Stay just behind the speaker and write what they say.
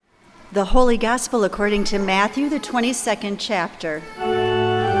The Holy Gospel according to Matthew, the 22nd chapter.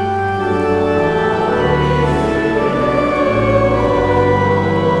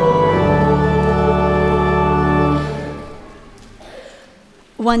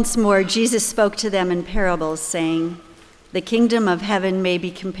 Once more, Jesus spoke to them in parables, saying, "The kingdom of heaven may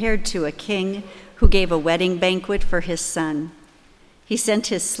be compared to a king who gave a wedding banquet for his son. He sent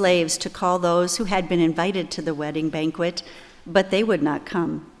his slaves to call those who had been invited to the wedding banquet, but they would not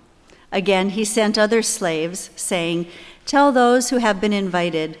come. Again, he sent other slaves, saying, 'Tell those who have been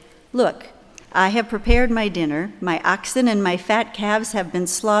invited, look, I have prepared my dinner, my oxen and my fat calves have been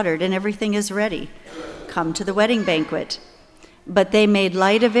slaughtered, and everything is ready. Come to the wedding banquet.' But they made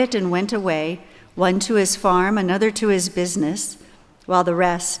light of it and went away, one to his farm, another to his business, while the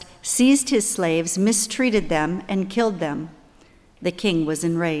rest seized his slaves, mistreated them, and killed them. The king was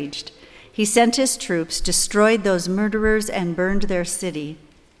enraged. He sent his troops, destroyed those murderers, and burned their city.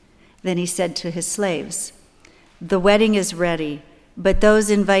 Then he said to his slaves, 'The wedding is ready, but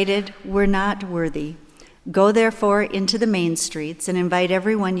those invited were not worthy. Go therefore into the main streets and invite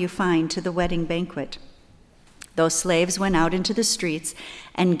everyone you find to the wedding banquet.' Those slaves went out into the streets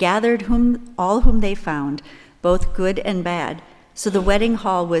and gathered all whom they found, both good and bad, so the wedding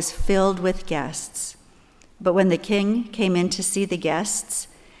hall was filled with guests. But when the king came in to see the guests,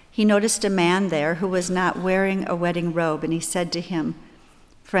 he noticed a man there who was not wearing a wedding robe, and he said to him,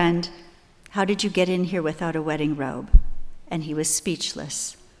 'Friend, how did you get in here without a wedding robe?' And he was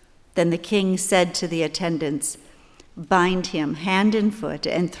speechless. Then the king said to the attendants, 'Bind him hand and foot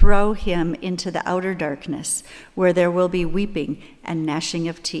and throw him into the outer darkness, where there will be weeping and gnashing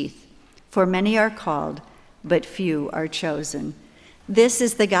of teeth. For many are called, but few are chosen.'" This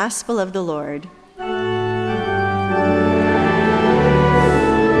is the gospel of the Lord.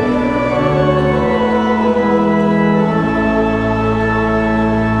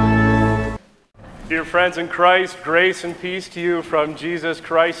 Dear friends in Christ, grace and peace to you from Jesus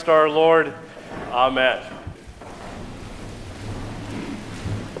Christ our Lord. Amen.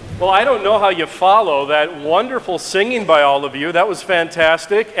 Well, I don't know how you follow that wonderful singing by all of you. That was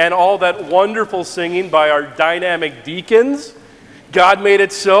fantastic. And all that wonderful singing by our dynamic deacons. God made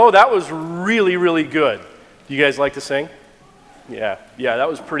it so. That was really, really good. Do you guys like to sing? Yeah, that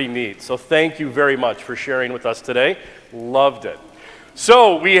was pretty neat. So thank you very much for sharing with us today. Loved it.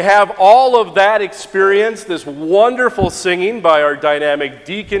 So we have all of that experience, this wonderful singing by our dynamic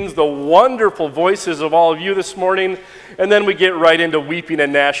deacons, the wonderful voices of all of you this morning, and then we get right into weeping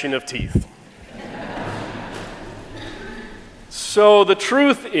and gnashing of teeth. So the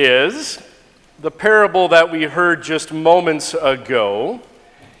truth is, the parable that we heard just moments ago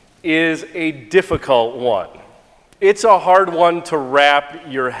is a difficult one. It's a hard one to wrap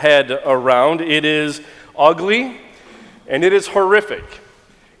your head around. It is ugly. And it is horrific.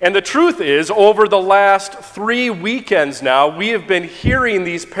 And the truth is, over the last 3 weekends now, we have been hearing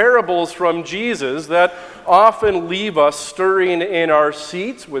these parables from Jesus that often leave us stirring in our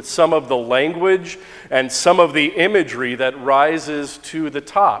seats with some of the language and some of the imagery that rises to the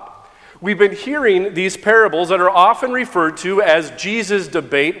top. We've been hearing these parables that are often referred to as Jesus'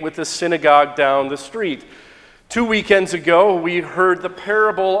 debate with the synagogue down the street. 2 weekends ago, we heard the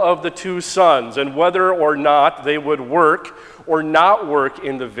parable of the 2 sons and whether or not they would work or not work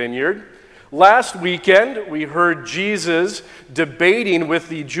in the vineyard. Last weekend, we heard Jesus debating with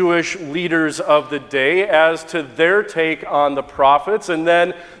the Jewish leaders of the day as to their take on the prophets, and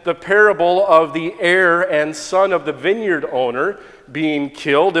then the parable of the heir and son of the vineyard owner being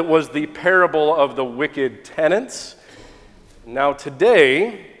killed. It was the parable of the wicked tenants. Now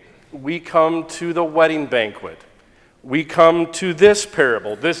today, we come to the wedding banquet. We come to this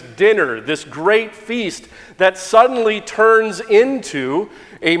parable, this dinner, this great feast that suddenly turns into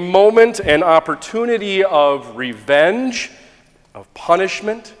a moment, an opportunity of revenge, of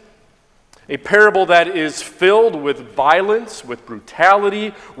punishment. A parable that is filled with violence, with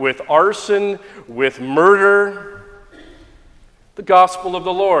brutality, with arson, with murder. The gospel of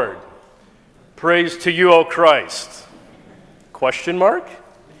the Lord. Praise to you, O Christ. Question mark?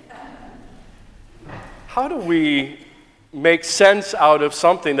 How do we make sense out of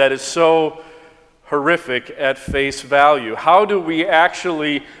something that is so horrific at face value? How do we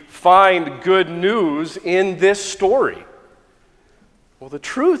actually find good news in this story? Well, the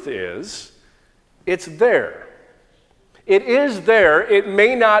truth is, it's there. It is there. It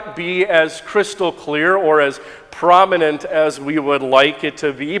may not be as crystal clear or as prominent as we would like it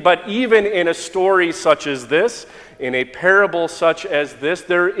to be, but even in a story such as this, in a parable such as this,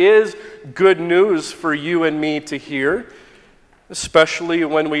 there is good news for you and me to hear, especially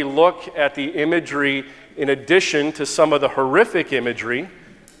when we look at the imagery in addition to some of the horrific imagery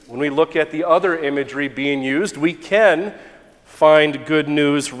when we look at the other imagery being used, we can find good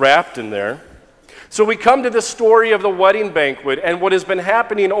news wrapped in there. So we come to the story of the wedding banquet, and what has been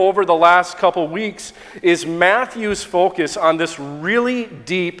happening over the last couple weeks is Matthew's focus on this really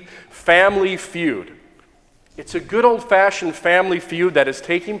deep family feud. It's a good old-fashioned family feud that is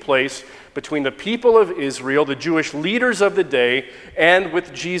taking place between the people of Israel, the Jewish leaders of the day, and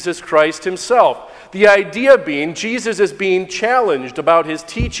with Jesus Christ himself. The idea being Jesus is being challenged about his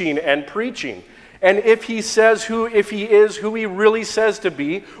teaching and preaching. And if he is who he really says to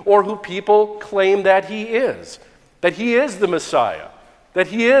be, or who people claim that he is the Messiah, that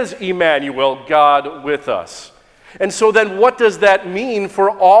he is Emmanuel, God with us. And so then what does that mean for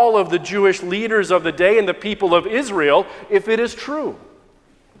all of the Jewish leaders of the day and the people of Israel if it is true?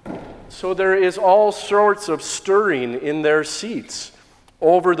 So there is all sorts of stirring in their seats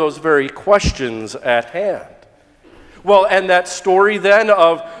over those very questions at hand. Well, and that story then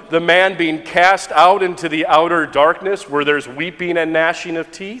of the man being cast out into the outer darkness where there's weeping and gnashing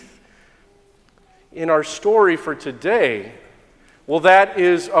of teeth, in our story for today, well, that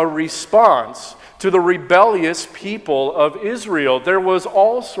is a response to the rebellious people of Israel. There was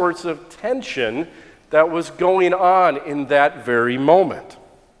all sorts of tension that was going on in that very moment.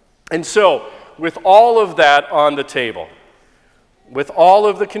 And so, with all of that on the table, with all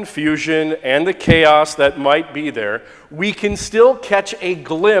of the confusion and the chaos that might be there, we can still catch a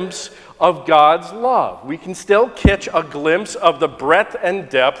glimpse of God's love. We can still catch a glimpse of the breadth and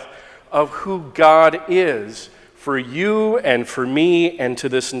depth of who God is for you and for me and to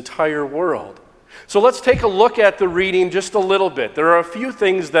this entire world. So let's take a look at the reading just a little bit. There are a few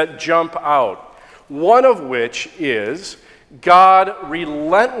things that jump out, one of which is God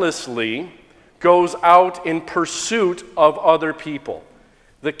relentlessly goes out in pursuit of other people.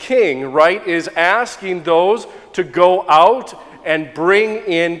 The king, right, is asking those to go out and bring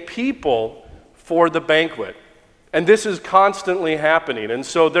in people for the banquet. And this is constantly happening. And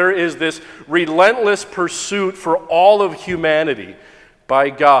so there is this relentless pursuit for all of humanity by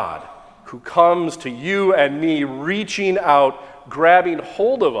God, who comes to you and me, reaching out, grabbing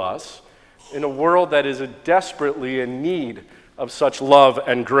hold of us in a world that is desperately in need of such love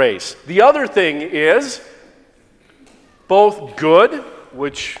and grace. The other thing is both good,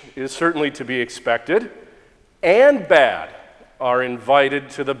 which is certainly to be expected, and bad are invited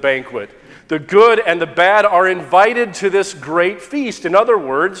to the banquet. The good and the bad are invited to this great feast. In other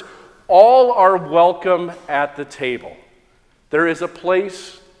words, all are welcome at the table. There is a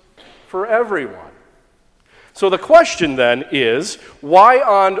place for everyone. So the question then is, why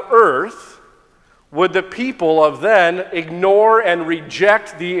on earth would the people of then ignore and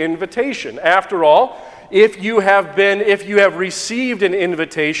reject the invitation? After all, if you have received an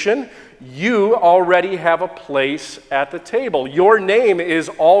invitation, you already have a place at the table. Your name is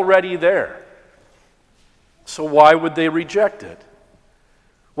already there. So why would they reject it?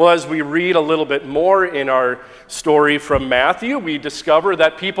 Well, as we read a little bit more in our story from Matthew, we discover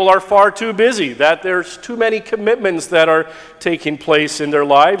that people are far too busy, that there's too many commitments that are taking place in their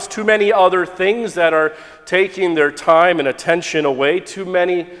lives, too many other things that are taking their time and attention away, too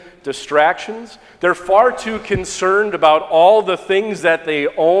many distractions. They're far too concerned about all the things that they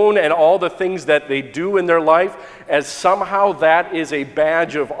own and all the things that they do in their life, as somehow that is a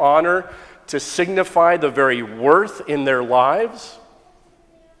badge of honor to signify the very worth in their lives.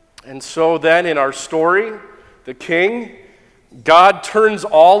 And so then in our story, the king, God turns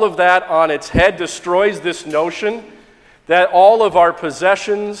all of that on its head, destroys this notion that all of our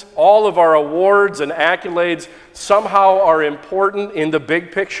possessions, all of our awards and accolades somehow are important in the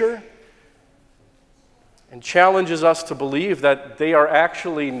big picture, and challenges us to believe that they are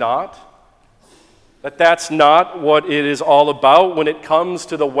actually not, that that's not what it is all about when it comes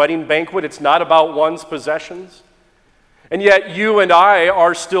to the wedding banquet. It's not about one's possessions. And yet you and I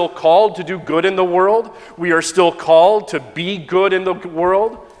are still called to do good in the world. We are still called to be good in the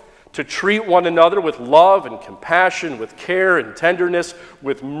world, to treat one another with love and compassion, with care and tenderness,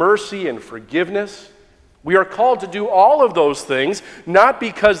 with mercy and forgiveness. We are called to do all of those things, not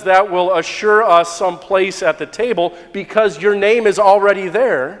because that will assure us some place at the table, because your name is already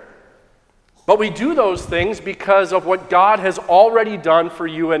there, but we do those things because of what God has already done for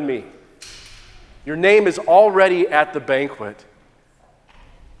you and me. Your name is already at the banquet.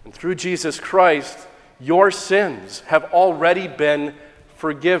 And through Jesus Christ, your sins have already been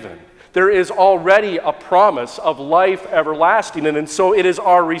forgiven. There is already a promise of life everlasting. And so it is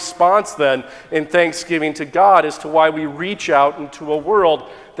our response then in thanksgiving to God as to why we reach out into a world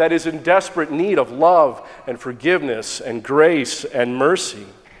that is in desperate need of love and forgiveness and grace and mercy.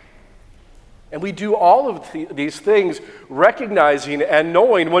 And we do all of these things recognizing and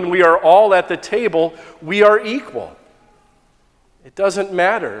knowing when we are all at the table, we are equal. It doesn't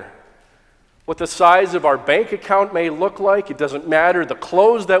matter what the size of our bank account may look like. It doesn't matter the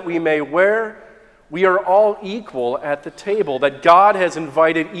clothes that we may wear. We are all equal at the table that God has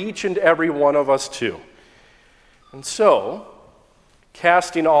invited each and every one of us to. And so,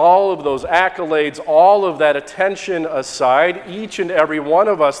 casting all of those accolades, all of that attention aside, each and every one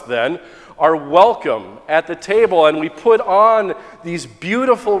of us then are welcome at the table, and we put on these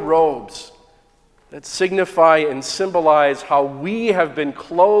beautiful robes that signify and symbolize how we have been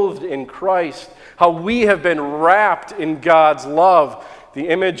clothed in Christ, how we have been wrapped in God's love. The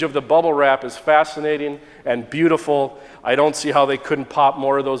image of the bubble wrap is fascinating and beautiful. I don't see how they couldn't pop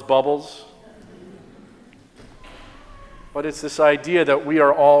more of those bubbles. But it's this idea that we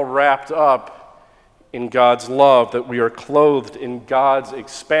are all wrapped up in God's love, that we are clothed in God's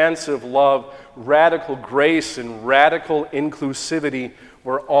expansive love, radical grace, and radical inclusivity,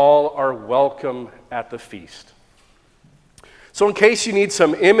 where all are welcome at the feast. So in case you need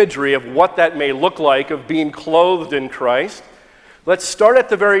some imagery of what that may look like, of being clothed in Christ, let's start at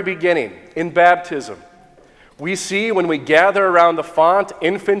the very beginning, in baptism. We see when we gather around the font,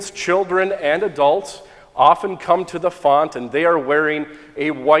 infants, children, and adults often come to the font, and they are wearing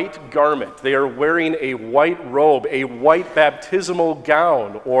a white garment. They are wearing a white robe, a white baptismal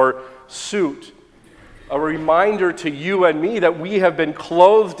gown or suit. A reminder to you and me that we have been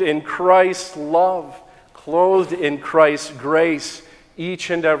clothed in Christ's love, clothed in Christ's grace each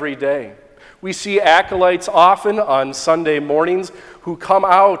and every day. We see acolytes often on Sunday mornings who come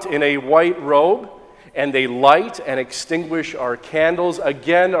out in a white robe, and they light and extinguish our candles.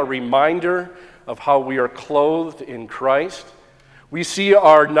 Again, a reminder of how we are clothed in Christ. We see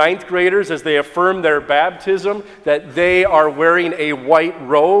our ninth graders as they affirm their baptism that they are wearing a white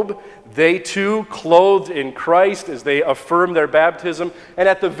robe. They too clothed in Christ as they affirm their baptism. And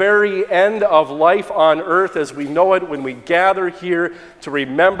at the very end of life on earth as we know it, when we gather here to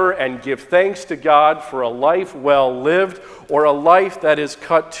remember and give thanks to God for a life well lived or a life that is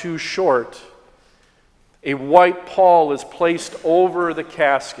cut too short, a white pall is placed over the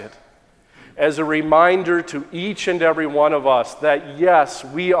casket as a reminder to each and every one of us that, yes,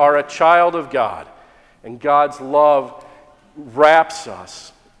 we are a child of God, and God's love wraps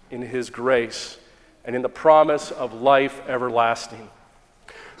us in His grace and in the promise of life everlasting.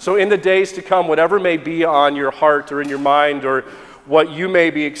 So in the days to come, whatever may be on your heart or in your mind or what you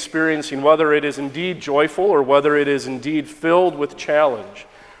may be experiencing, whether it is indeed joyful or whether it is indeed filled with challenge,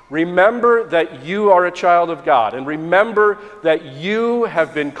 remember that you are a child of God, and remember that you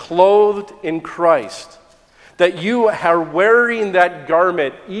have been clothed in Christ, that you are wearing that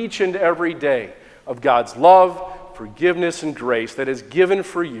garment each and every day of God's love, forgiveness, and grace that is given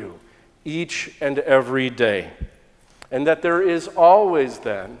for you each and every day. And that there is always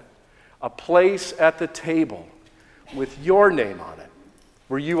then a place at the table with your name on it,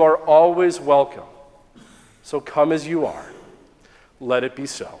 where you are always welcome. So come as you are. Let it be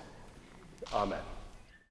so. Amen.